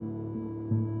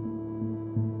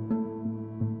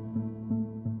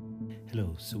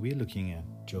Hello, so we're looking at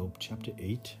Job chapter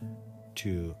 8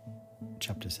 to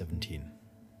chapter 17.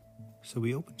 So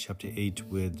we open chapter 8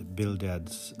 with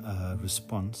Bildad's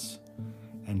response,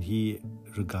 and he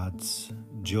regards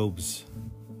Job's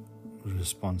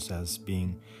response as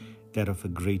being that of a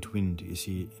great wind. You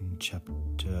see in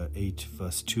chapter 8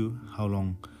 verse 2, how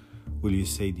long will you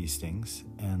say these things,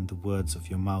 and the words of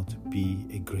your mouth be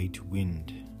a great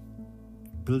wind?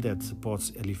 Bildad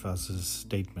supports Eliphaz's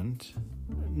statement,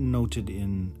 noted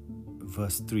in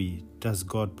verse 3, does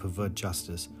God pervert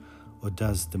justice, or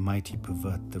does the mighty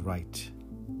pervert the right?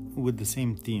 With the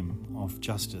same theme of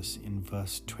justice in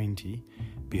verse 20,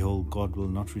 behold, God will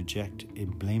not reject a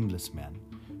blameless man,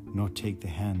 nor take the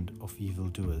hand of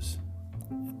evildoers.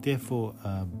 Therefore,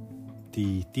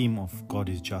 the theme of God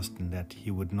is just in that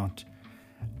he would not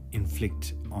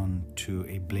inflict onto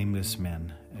a blameless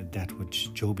man that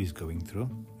which Job is going through,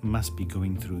 must be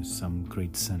going through some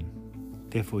great sin.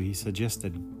 Therefore, he suggests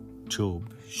that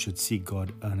Job should seek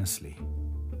God earnestly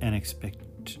and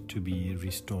expect to be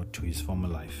restored to his former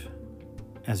life.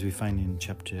 As we find in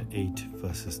chapter 8,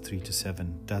 verses 3 to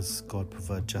 7, does God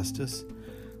pervert justice,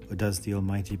 or does the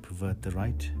Almighty pervert the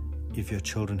right? If your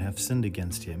children have sinned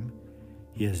against him,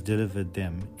 he has delivered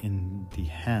them in the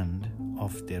hand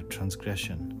of their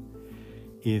transgression.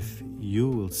 If you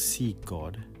will seek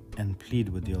God and plead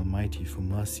with the Almighty for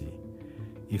mercy,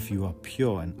 if you are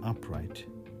pure and upright,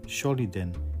 surely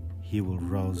then he will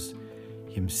rouse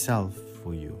himself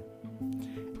for you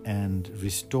and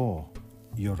restore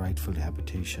your rightful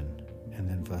habitation. And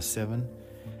then verse 7,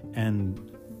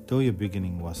 and though your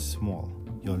beginning was small,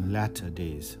 your latter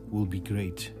days will be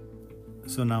great.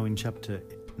 So now in chapter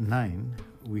 9,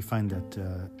 we find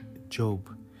that Job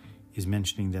is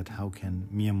mentioning that how can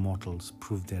mere mortals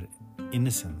prove their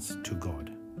innocence to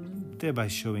God, thereby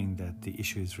showing that the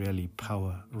issue is really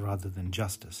power rather than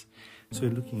justice. So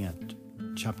we're looking at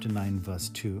chapter 9 verse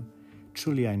 2,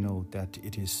 truly I know that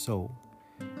it is so,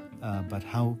 but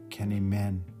how can a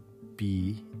man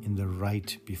be in the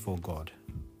right before God?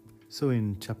 So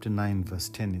in chapter 9 verse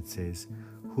 10 it says,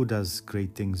 who does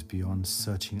great things beyond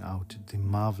searching out, the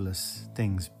marvelous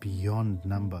things beyond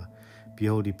number?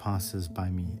 Behold, he passes by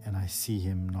me, and I see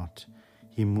him not.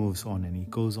 He moves on, and he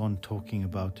goes on talking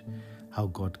about how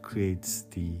God creates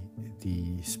the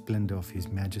splendor of his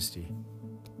majesty,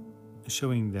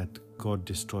 showing that God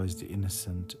destroys the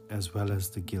innocent as well as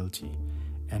the guilty,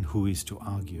 and who is to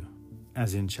argue?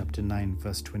 As in chapter 9,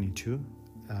 verse 22,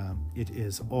 it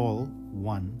is all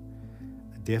one.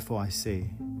 Therefore I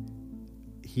say,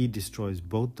 he destroys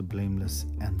both the blameless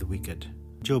and the wicked.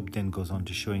 Job then goes on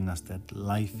to showing us that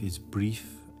life is brief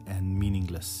and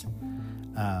meaningless.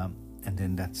 And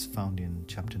then that's found in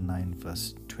chapter 9,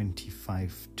 verse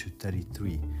 25 to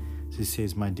 33. So he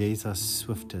says, my days are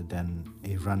swifter than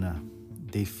a runner.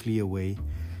 They flee away.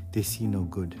 They see no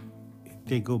good.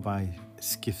 They go by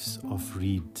skiffs of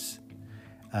reeds,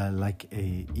 like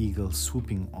a eagle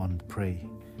swooping on prey.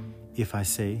 If I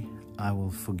say, I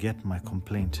will forget my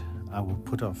complaint, I will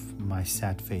put off my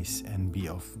sad face and be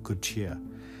of good cheer.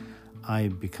 I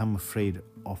become afraid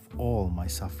of all my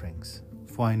sufferings,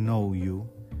 for I know you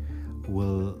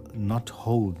will not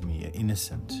hold me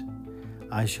innocent.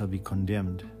 I shall be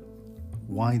condemned.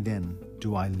 Why then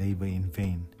do I labor in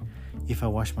vain? If I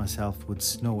wash myself with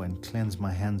snow and cleanse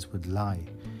my hands with lye,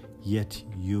 yet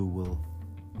you will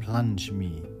plunge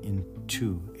me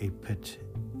into a pit,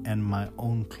 and my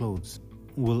own clothes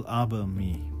will arbor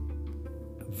me.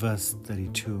 Verse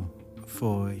 32,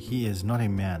 for he is not a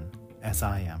man as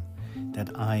I am,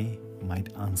 that I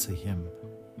might answer him,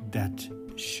 that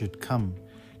should come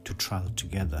to trial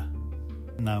together.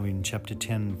 Now in chapter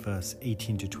 10, verse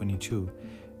 18 to 22,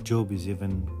 Job is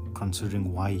even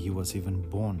considering why he was even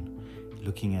born,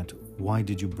 looking at, why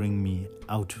did you bring me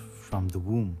out from the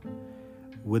womb?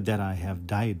 Would that I have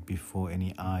died before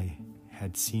any eye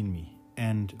had seen me,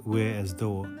 and were as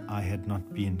though I had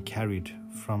not been carried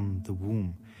from the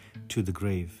womb to the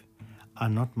grave. Are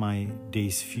not my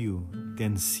days few?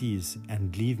 Then cease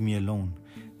and leave me alone,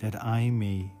 that I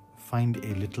may find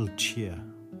a little cheer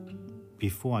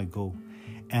before I go,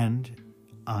 and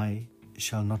I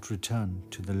shall not return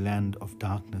to the land of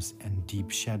darkness and deep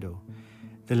shadow,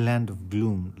 the land of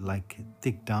gloom, like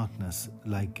thick darkness,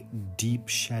 like deep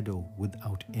shadow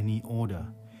without any order,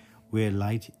 where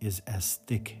light is as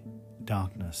thick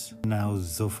darkness. Now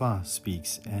Zophar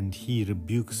speaks, and he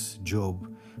rebukes Job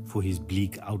for his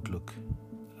bleak outlook,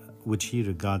 which he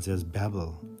regards as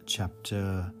Babel.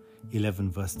 Chapter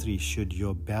 11 verse 3, should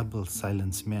your babble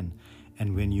silence men,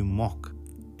 and when you mock,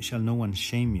 shall no one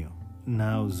shame you?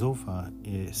 Now Zophar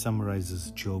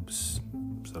summarizes Job's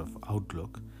sort of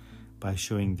outlook by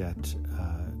showing that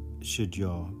should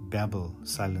your babble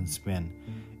silence men?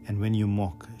 And when you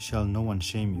mock, shall no one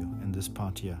shame you in this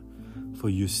part here? For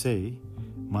you say,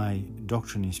 my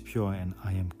doctrine is pure and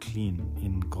I am clean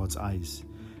in God's eyes.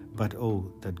 But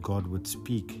oh, that God would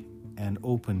speak and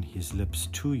open his lips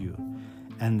to you,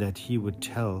 and that he would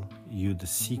tell you the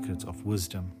secrets of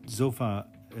wisdom. Zophar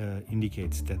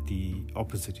indicates that the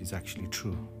opposite is actually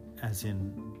true. As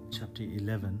in chapter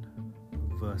 11,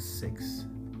 verse 6,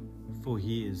 for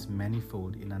he is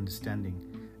manifold in understanding.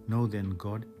 Know then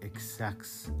God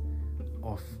exacts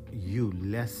of you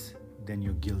less than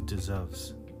your guilt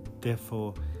deserves.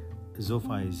 Therefore,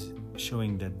 Zophar is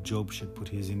showing that Job should put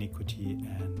his iniquity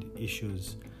and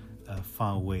issues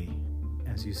far away.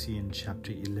 As you see in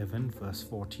chapter 11, verse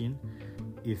 14,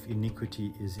 if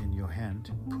iniquity is in your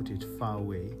hand, put it far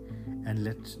away, and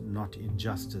let not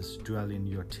injustice dwell in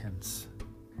your tents.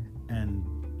 And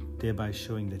thereby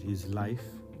showing that his life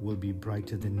will be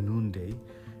brighter than noonday,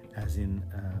 as in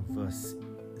verse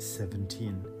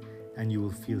 17. And you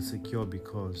will feel secure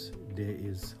because there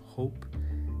is hope,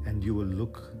 and you will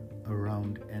look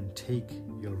around and take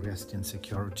your rest in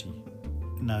security.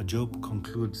 Now, Job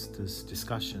concludes this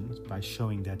discussion by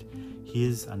showing that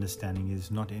his understanding is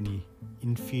not any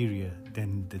inferior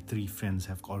than the three friends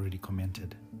have already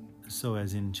commented. So,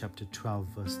 as in chapter 12,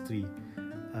 verse 3,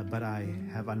 but I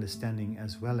have understanding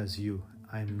as well as you.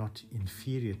 I am not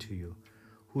inferior to you.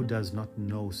 Who does not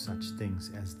know such things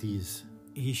as these?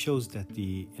 He shows that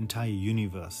the entire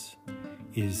universe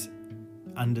is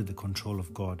under the control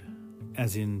of God.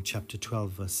 As in chapter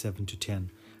 12, verse 7 to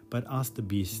 10, but ask the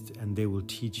beasts, and they will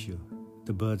teach you,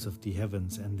 the birds of the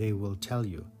heavens, and they will tell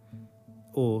you,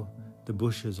 or the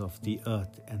bushes of the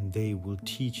earth, and they will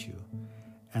teach you,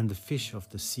 and the fish of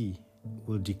the sea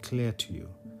will declare to you.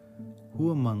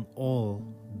 Who among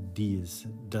all these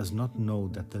does not know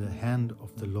that the hand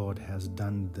of the Lord has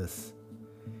done this?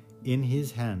 In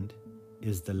his hand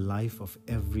is the life of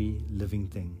every living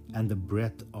thing, and the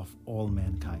breath of all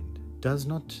mankind. Does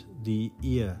not the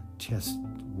ear taste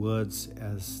words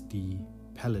as the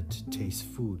palate tastes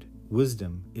food?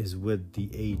 Wisdom is with the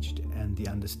aged, and the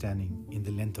understanding in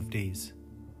the length of days.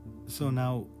 So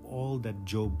now all that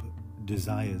Job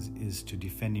desires is to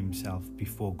defend himself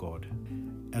before God.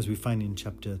 As we find in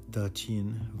chapter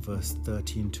 13, verse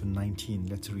 13 to 19,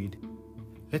 let's read.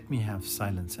 Let me have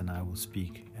silence and I will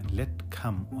speak, and let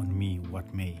come on me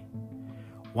what may.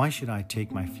 Why should I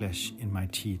take my flesh in my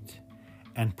teeth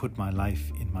and put my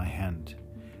life in my hand?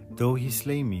 Though he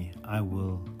slay me, I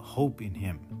will hope in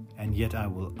him, and yet I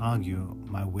will argue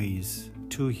my ways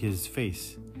to his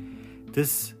face.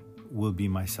 This will be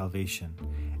my salvation,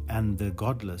 and the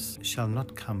godless shall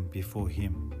not come before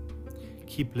him.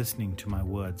 Keep listening to my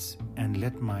words, and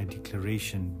let my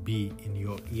declaration be in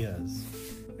your ears.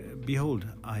 Behold,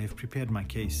 I have prepared my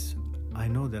case. I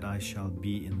know that I shall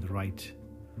be in the right.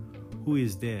 Who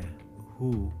is there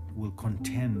who will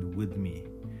contend with me?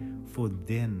 For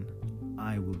then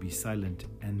I will be silent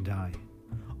and die.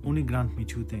 Only grant me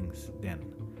two things, then.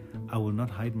 I will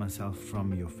not hide myself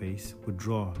from your face.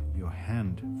 Withdraw your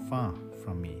hand far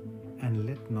from me, and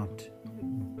let not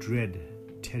dread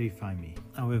terrify me.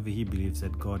 However, he believes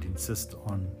that God insists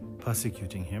on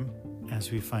persecuting him,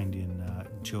 as we find in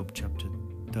Job chapter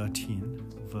 13,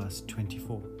 verse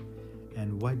 24.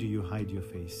 And why do you hide your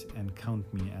face and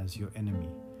count me as your enemy?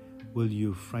 Will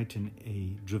you frighten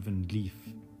a driven leaf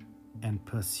and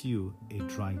pursue a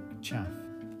dry chaff?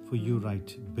 For you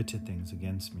write bitter things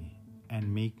against me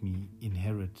and make me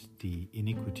inherit the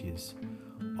iniquities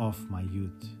of my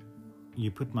youth.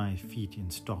 You put my feet in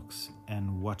stocks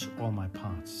and watch all my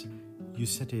paths. You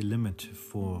set a limit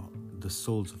for the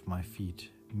soles of my feet.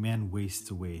 Man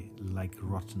wastes away like a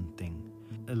rotten thing,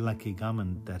 like a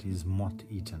garment that is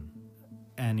moth-eaten.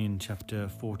 And in chapter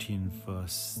 14,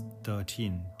 verse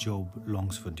 13, Job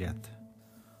longs for death.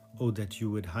 Oh, that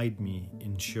you would hide me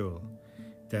in Sheol,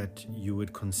 that you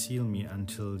would conceal me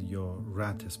until your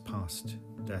wrath is past,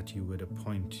 that you would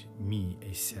appoint me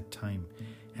a set time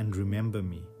and remember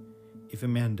me. If a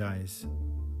man dies,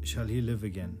 shall he live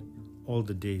again? All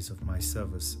the days of my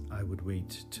service I would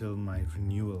wait till my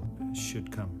renewal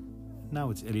should come. Now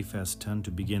it's Eliphaz's turn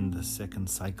to begin the second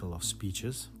cycle of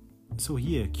speeches. So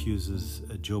he accuses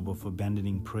Job of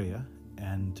abandoning prayer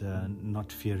and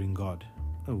not fearing God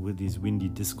with these windy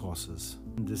discourses.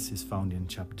 This is found in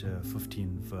chapter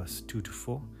 15, verse 2 to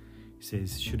 4. He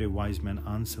says, should a wise man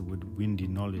answer with windy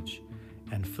knowledge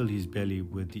and fill his belly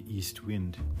with the east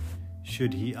wind?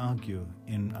 Should he argue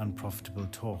in unprofitable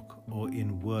talk or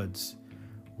in words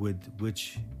with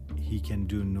which he can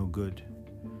do no good?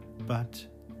 But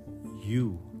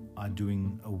you are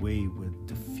doing away with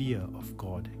the fear of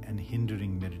God and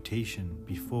hindering meditation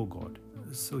before God.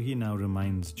 So he now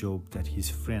reminds Job that his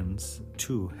friends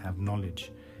too have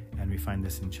knowledge. And we find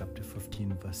this in chapter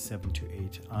 15, verse 7 to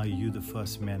 8. Are you the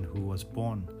first man who was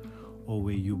born? Or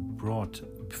were you brought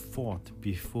forth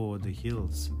before the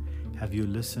hills? Have you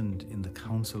listened in the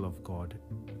counsel of God?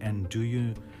 And do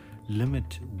you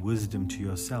limit wisdom to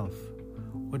yourself?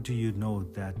 What do you know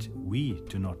that we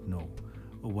do not know?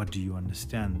 Or what do you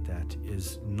understand that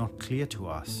is not clear to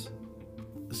us?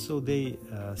 So they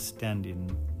stand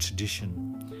in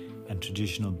tradition and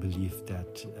traditional belief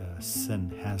that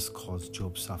sin has caused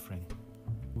Job suffering.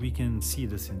 We can see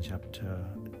this in chapter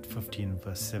 15,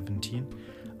 verse 17.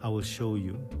 I will show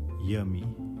you, hear me,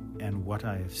 and what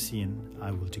I have seen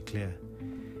I will declare.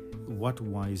 What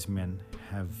wise men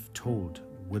have told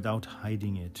without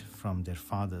hiding it from their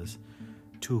fathers,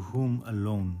 to whom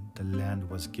alone the land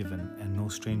was given, and no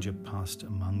stranger passed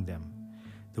among them.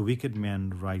 The wicked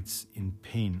man writes in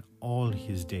pain all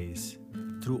his days,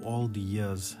 through all the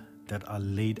years that are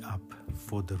laid up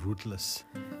for the rootless.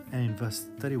 And in verse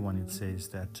 31 it says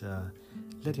that,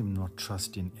 let him not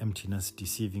trust in emptiness,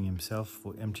 deceiving himself,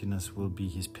 for emptiness will be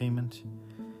his payment.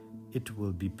 It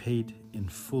will be paid in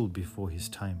full before his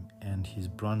time, and his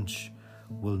branch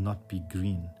will not be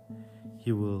green.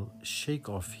 He will shake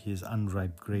off his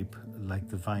unripe grape like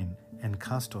the vine, and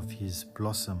cast off his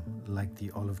blossom like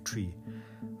the olive tree.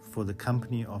 For the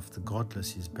company of the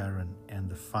godless is barren,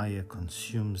 and the fire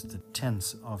consumes the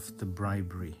tents of the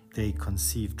bribery. They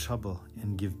conceive trouble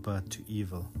and give birth to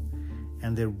evil,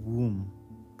 and their womb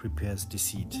prepares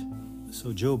deceit.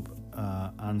 So Job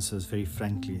answers very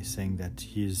frankly, saying that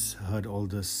he's heard all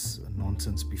this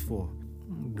nonsense before.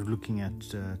 Looking at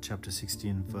chapter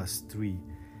 16, verse 3,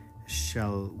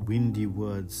 shall windy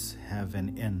words have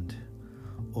an end?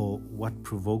 Or what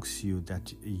provokes you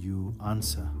that you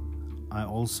answer? I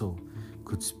also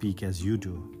could speak as you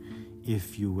do,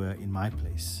 if you were in my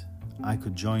place. I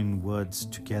could join words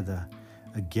together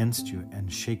against you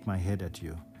and shake my head at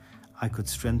you. I could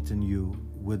strengthen you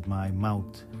with my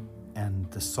mouth, and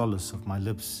the solace of my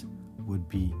lips would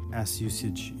be as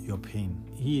usage your pain.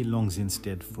 He longs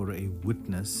instead for a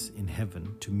witness in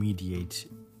heaven to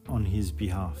mediate on his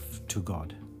behalf to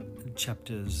God.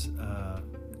 Chapters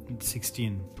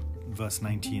 16, verse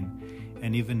 19.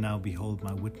 And even now, behold,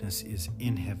 my witness is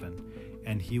in heaven,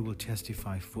 and he will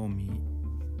testify for me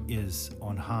is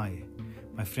on high.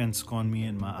 My friends scorn me,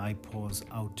 and my eye pours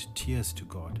out tears to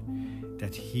God,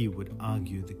 that he would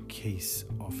argue the case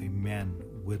of a man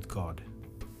with God.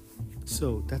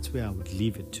 So that's where I would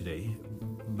leave it today.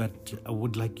 But I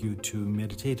would like you to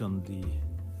meditate on the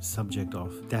subject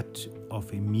of that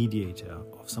of a mediator,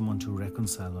 of someone to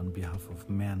reconcile on behalf of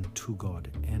man to God.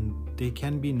 And there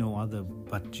can be no other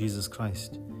but Jesus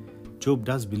Christ. Job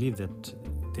does believe that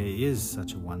there is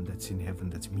such a one that's in heaven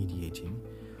that's mediating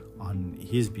on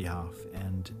his behalf,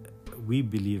 and we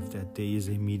believe that there is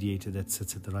a mediator that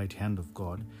sits at the right hand of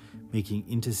God, making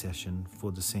intercession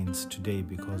for the saints today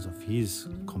because of his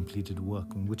completed work,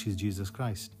 which is Jesus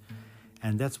Christ.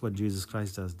 And that's what Jesus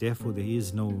Christ does. Therefore, there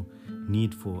is no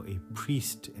need for a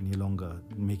priest any longer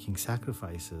making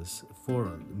sacrifices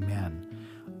for man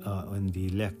and the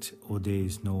elect, or there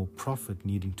is no prophet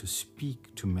needing to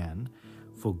speak to man,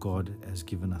 for God has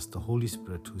given us the Holy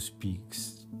Spirit who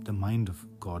speaks the mind of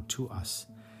God to us.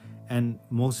 And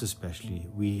most especially,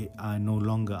 we are no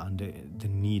longer under the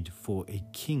need for a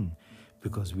king,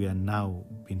 because we are now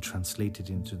being translated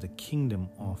into the kingdom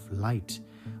of light,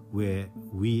 where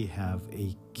we have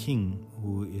a king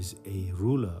who is a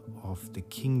ruler of the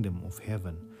kingdom of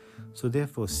heaven. So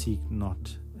therefore seek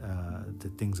not the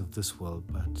things of this world,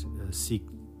 but seek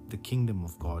the kingdom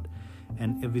of God,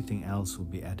 and everything else will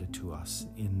be added to us,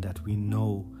 in that we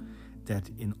know that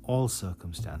in all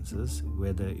circumstances,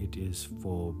 whether it is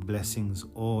for blessings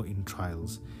or in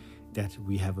trials, that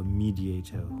we have a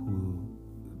mediator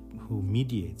who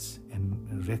mediates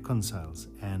and reconciles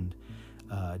and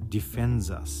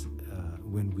defends us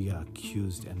when we are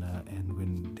accused and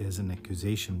when there's an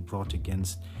accusation brought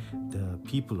against the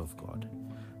people of God.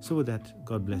 So with that,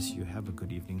 God bless you. Have a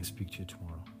good evening. Speak to you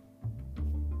tomorrow.